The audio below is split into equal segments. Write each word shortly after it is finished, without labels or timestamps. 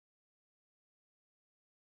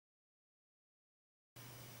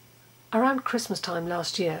Around Christmas time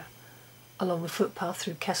last year, along the footpath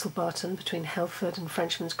through Kestle Barton between Helford and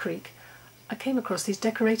Frenchman's Creek, I came across these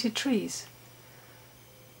decorated trees.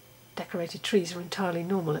 Decorated trees are entirely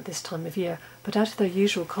normal at this time of year, but out of their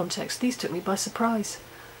usual context, these took me by surprise.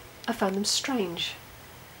 I found them strange.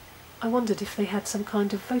 I wondered if they had some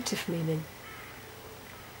kind of votive meaning.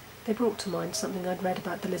 They brought to mind something I'd read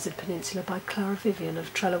about the Lizard Peninsula by Clara Vivian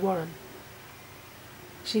of Trellawarren.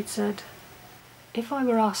 She'd said, "If I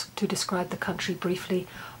were asked to describe the country briefly,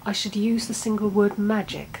 I should use the single word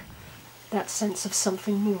magic, that sense of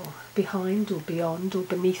something more, behind or beyond or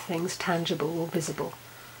beneath things tangible or visible."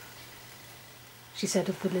 She said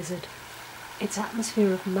of the lizard, "Its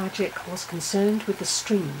atmosphere of magic was concerned with the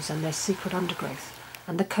streams and their secret undergrowth,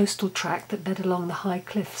 and the coastal track that led along the high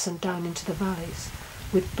cliffs and down into the valleys,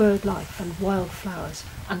 with bird life and wild flowers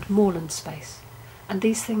and moorland space, and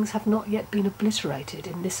these things have not yet been obliterated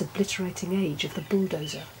in this obliterating age of the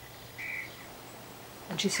bulldozer."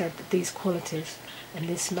 And she said that these qualities and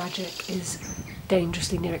this magic is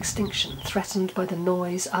dangerously near extinction, threatened by the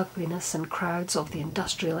noise, ugliness and crowds of the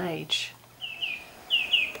industrial age.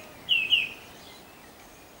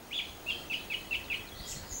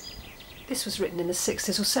 This was written in the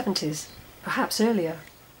 60s or 70s, perhaps earlier.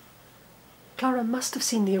 Clara must have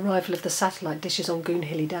seen the arrival of the satellite dishes on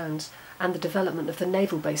Goonhilly Downs and the development of the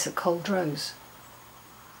naval base at Coldrose.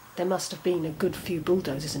 There must have been a good few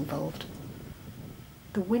bulldozers involved.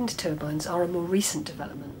 The wind turbines are a more recent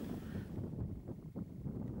development.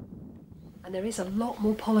 And there is a lot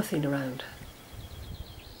more polythene around.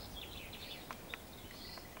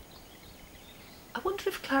 I wonder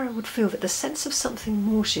if Clara would feel that the sense of something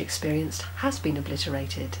more she experienced has been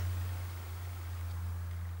obliterated.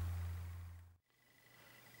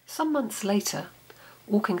 Some months later,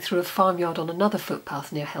 walking through a farmyard on another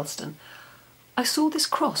footpath near Helston, I saw this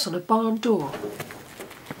cross on a barn door.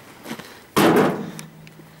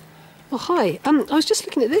 Oh, hi. I was just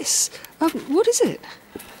looking at this. What is it?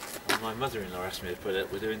 Well, my mother-in-law asked me to put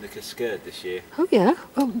it. We're doing the cascade this year. Oh, yeah?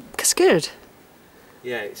 Oh, cascade.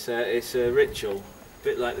 Yeah, it's a ritual, a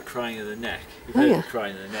bit like the crying of the neck. You've heard of the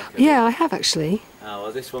crying of the neck? Yeah, I have actually. Oh,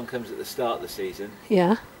 well, this one comes at the start of the season.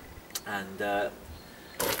 Yeah. And the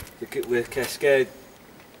cascade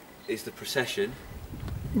is the procession.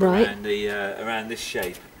 Right. Around this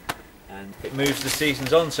shape, and it moves the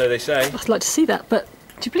seasons on, so they say. I'd like to see that, but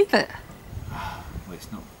do you believe it? Well,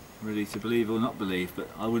 it's not really to believe or not believe, but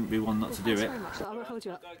I wouldn't be one not to do it. Thanks very much. I will hold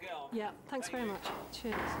you up. Yeah, thanks very much.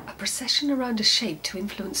 Cheers. A procession around a shape to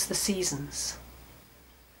influence the seasons.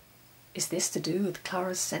 Is this to do with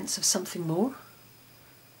Clara's sense of something more?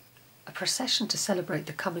 A procession to celebrate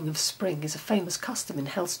the coming of spring is a famous custom in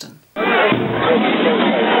Helston.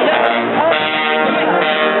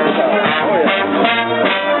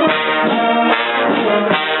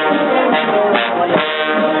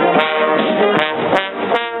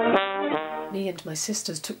 Me and my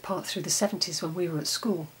sisters took part through the 70s when we were at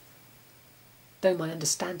school. Though my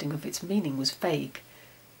understanding of its meaning was vague,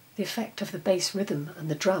 the effect of the bass rhythm and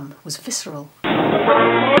the drum was visceral.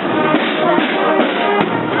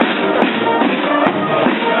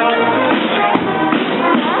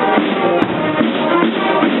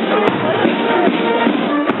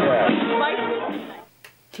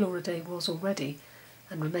 Flora Day was already,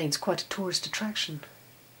 and remains, quite a tourist attraction.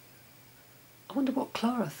 I wonder what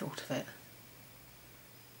Clara thought of it.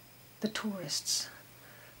 The tourists,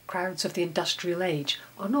 crowds of the industrial age,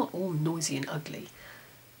 are not all noisy and ugly.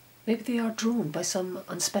 Maybe they are drawn by some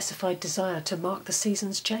unspecified desire to mark the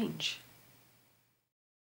season's change.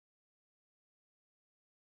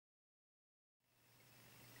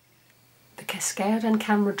 The Cascade and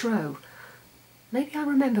Camera Drow. Maybe I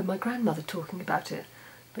remember my grandmother talking about it,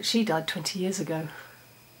 but she died 20 years ago.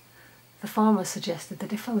 The farmer suggested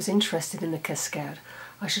that if I was interested in the Cascade,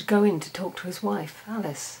 I should go in to talk to his wife,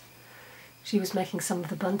 Alice. She was making some of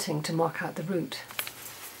the bunting to mark out the route.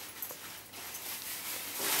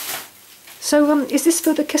 So, is this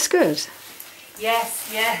for the Cascade? Yes,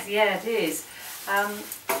 it is.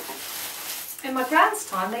 In my grand's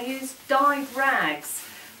time they used dyed rags,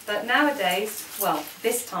 but nowadays, well,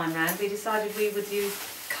 this time round we decided we would use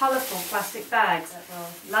colourful plastic bags that will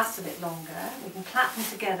last a bit longer. We can clap them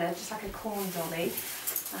together just like a corn dolly,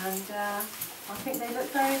 and I think they look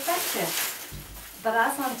very effective. But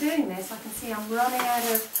as I'm doing this, I can see I'm running out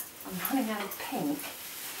of pink.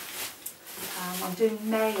 I'm doing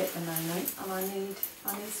May at the moment, and I need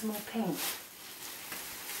some more pink.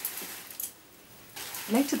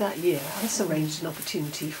 Later that year, Alice arranged an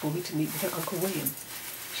opportunity for me to meet with her Uncle William.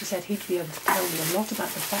 She said he'd be able to tell me a lot about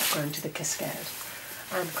the background to the Cascade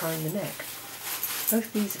and Crying the Neck.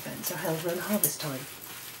 Both these events are held around harvest time.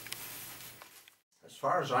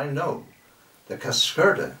 far as I know, the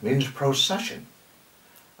Kestle means procession,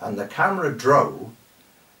 and the camera drow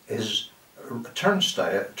is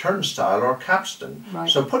turnstile or capstan. Right.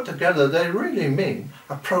 So put together, they really mean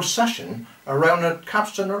a procession around a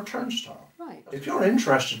capstan or turnstile. Right. If you're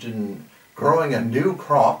interested in growing a new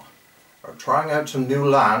crop or trying out some new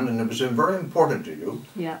land, and it was very important to you,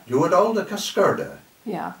 Yeah. you would hold a Kestle.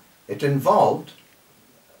 Yeah. It involved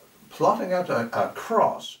plotting out a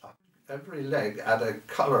cross. Every leg had a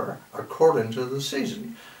colour according to the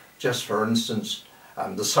season. Just for instance,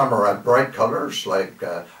 the summer had bright colours like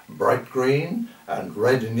bright green and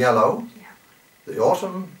red and yellow. Yeah. The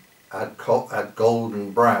autumn had gold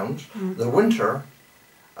and browns. The winter,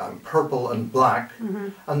 purple and black.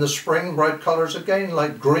 And the spring, bright colours again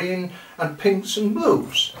like green and pinks and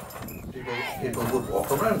blues. People would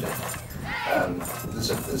walk around it. This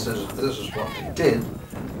is what they did.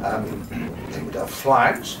 They would have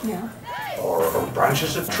flags. Yeah. Or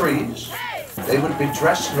branches of trees. They would be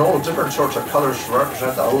dressed in all different sorts of colours to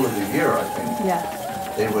represent the whole of the year, I think. Yeah.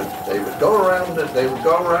 They would go around it,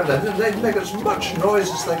 and then they'd make as much noise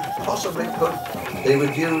as they possibly could. They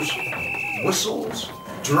would use whistles,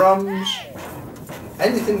 drums,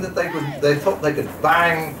 anything that they thought they could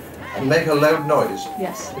bang and make a loud noise.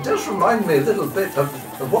 Yes. It does remind me a little bit of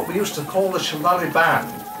what we used to call the Shillelagh Band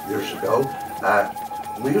years ago.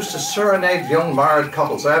 We used to serenade young married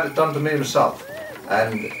couples. I had it done to me myself,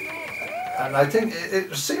 and I think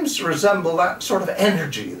it seems to resemble that sort of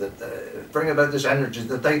energy that bring about this energy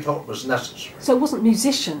that they thought was necessary. So it wasn't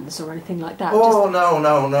musicians or anything like that? Oh,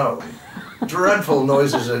 no. Dreadful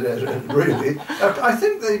noises, really. I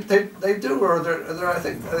think they do, or I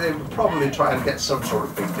think they would probably try and get some sort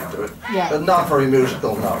of beat into it. Yeah. But not very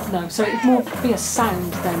musical, no. No, so it would more be a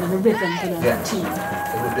sound then and a rhythm than a Yes. tune.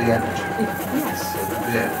 It would be energy. Yes. It would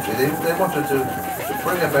be energy. They wanted to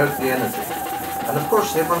bring about the energy. And of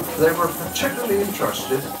course they were particularly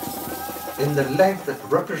interested in the leg that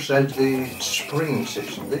represent the spring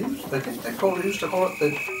season. They used to call it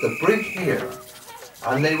the brig here.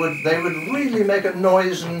 And they would really make a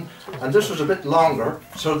noise, and this was a bit longer,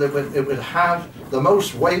 so that it would have the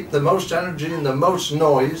most weight, the most energy, and the most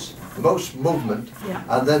noise, the most movement. Yeah.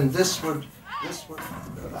 And then this would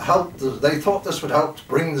help. They thought this would help to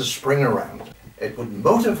bring the spring around. It would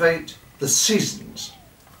motivate the seasons.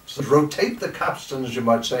 So rotate the capstan, as you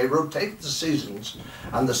might say, rotate the seasons,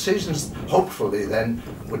 and the seasons hopefully then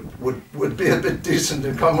would be a bit decent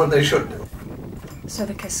and come when they should do. So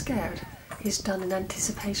the cascade is done in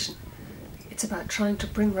anticipation. It's about trying to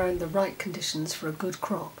bring round the right conditions for a good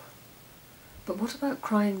crop. But what about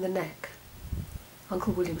crying the neck?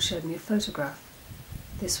 Uncle William showed me a photograph.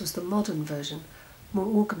 This was the modern version, more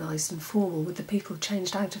organised and formal, with the people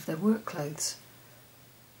changed out of their work clothes.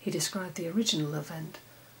 He described the original event,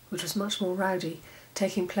 which was much more rowdy,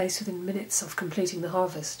 taking place within minutes of completing the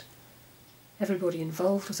harvest. Everybody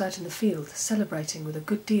involved was out in the field, celebrating with a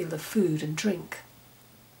good deal of food and drink.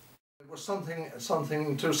 It was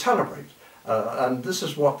something to celebrate, and this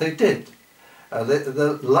is what they did.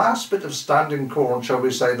 The last bit of standing corn, shall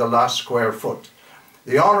we say, the last square foot,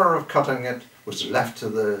 the honour of cutting it was left to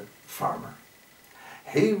the farmer.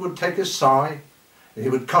 He would take his scythe, he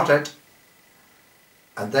would cut it,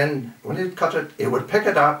 and then when he'd cut it, he would pick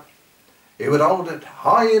it up, he would hold it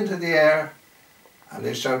high into the air, and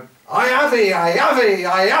he'd shout, "I have ye, I have ye,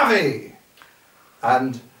 I have ye!"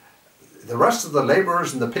 And the rest of the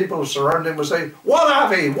labourers and the people surrounding him would say, "What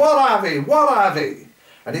have he, what have he, what have he?"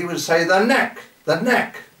 And he would say, "The neck, the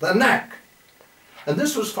neck, the neck." And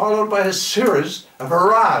this was followed by a series of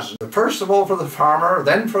hurrahs. First of all for the farmer,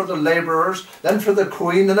 then for the labourers, then for the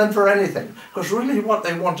queen, and then for anything. Because really what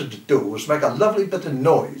they wanted to do was make a lovely bit of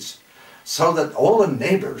noise, so that all the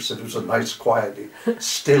neighbours, if it was a nice, quiet,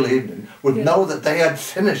 still evening, would know that they had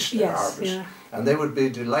finished their harvest. Yeah. And they would be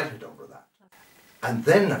delighted over that. And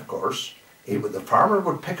then, of course, the farmer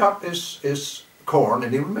would pick up his corn,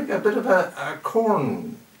 and he would make a bit of a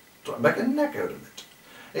corn, make a neck out of it.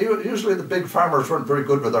 Usually the big farmers weren't very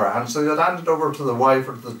good with their hands, so they'd hand it over to the wife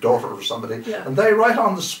or to the daughter or somebody, and they, right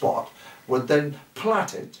on the spot, would then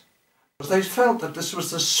plait it. Because they felt that this was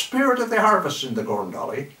the spirit of the harvest in the corn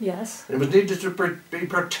dolly. Yes. It was needed to be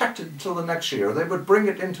protected until the next year. They would bring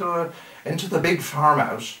it into the big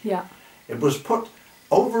farmhouse. Yeah. It was put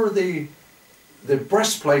over the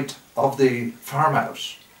breastplate of the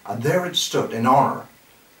farmhouse, and there it stood in honour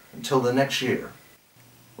until the next year.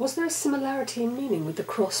 Was there a similarity in meaning with the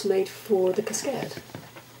cross made for the cascade?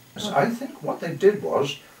 I think what they did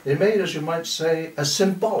was, they made, as you might say, a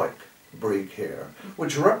symbolic brig here,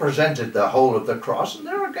 which represented the whole of the cross. And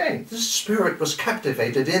there again, this spirit was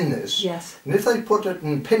captivated in this. Yes. And if they put it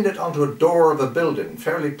and pinned it onto a door of a building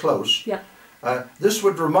fairly close, Yeah. this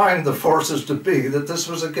would remind the forces to be that this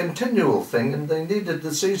was a continual thing, and they needed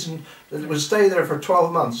the season that it would stay there for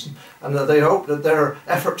 12 months, and that they hoped that their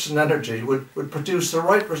efforts and energy would produce the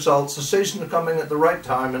right results, the season coming at the right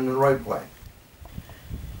time and the right way.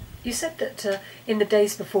 You said that in the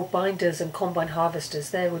days before binders and combine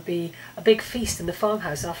harvesters there would be a big feast in the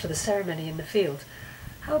farmhouse after the ceremony in the field.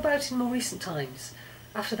 How about in more recent times?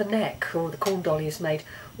 After the neck or the corn dolly is made,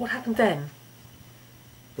 what happened then?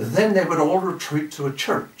 Then they would all retreat to a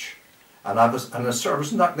church and have a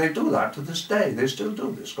service, and they do that to this day. They still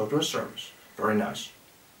do this, go to a service. Very nice.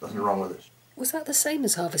 Nothing wrong with this. Was that the same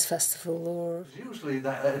as Harvest Festival, or...? Usually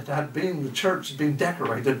the church had been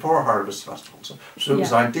decorated for Harvest Festivals, so it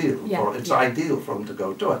was ideal. Ideal for them to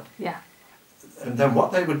go do it. Yeah. And then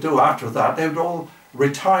what they would do after that, they would all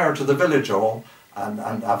retire to the village hall and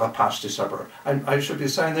have a pasty supper. And I should be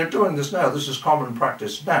saying they're doing this now. This is common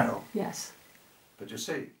practice now. Yes. But you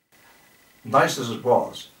see, nice as it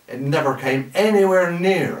was, it never came anywhere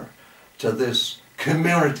near to this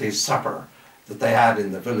community supper that they had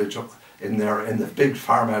in the village, in the big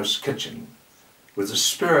farmhouse kitchen, with the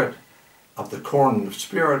spirit of the corn, the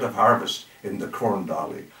spirit of harvest in the corn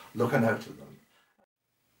dolly, looking out to them.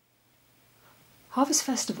 Harvest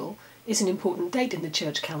Festival is an important date in the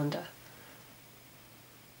church calendar.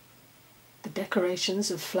 The decorations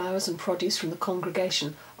of flowers and produce from the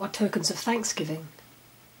congregation are tokens of thanksgiving.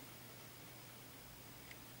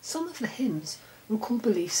 Some of the hymns recall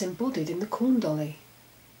beliefs embodied in the corn dolly.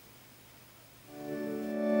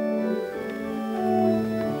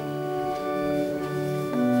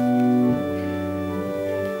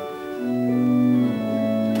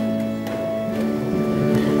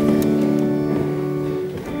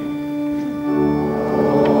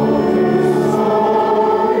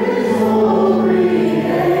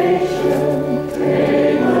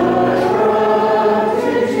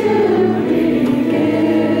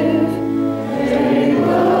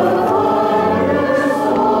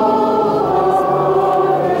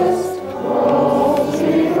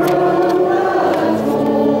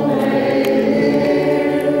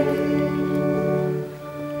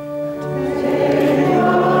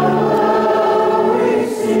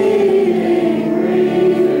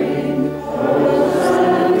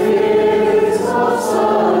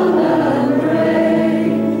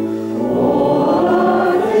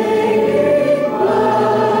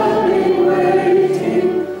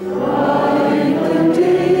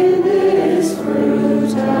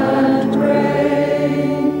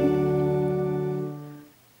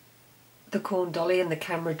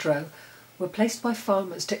 Drow were placed by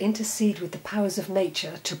farmers to intercede with the powers of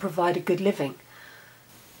nature to provide a good living.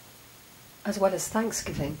 As well as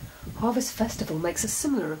Thanksgiving, Harvest Festival makes a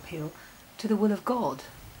similar appeal to the will of God.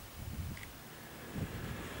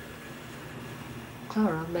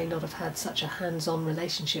 Clara may not have had such a hands-on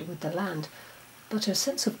relationship with the land, but her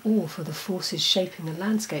sense of awe for the forces shaping the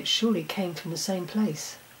landscape surely came from the same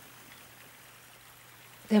place.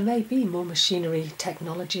 There may be more machinery,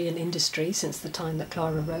 technology and industry since the time that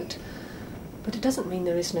Clara wrote, but it doesn't mean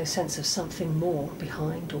there is no sense of something more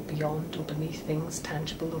behind or beyond or beneath things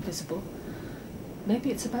tangible or visible.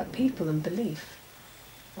 Maybe it's about people and belief,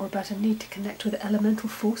 or about a need to connect with elemental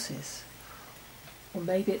forces. Or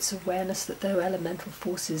maybe it's awareness that though elemental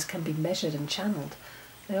forces can be measured and channeled,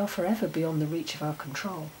 they are forever beyond the reach of our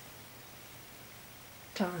control.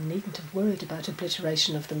 Clara needn't have worried about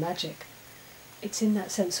obliteration of the magic. It's in that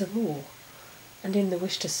sense of awe, and in the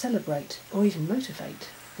wish to celebrate, or even motivate,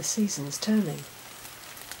 the seasons turning.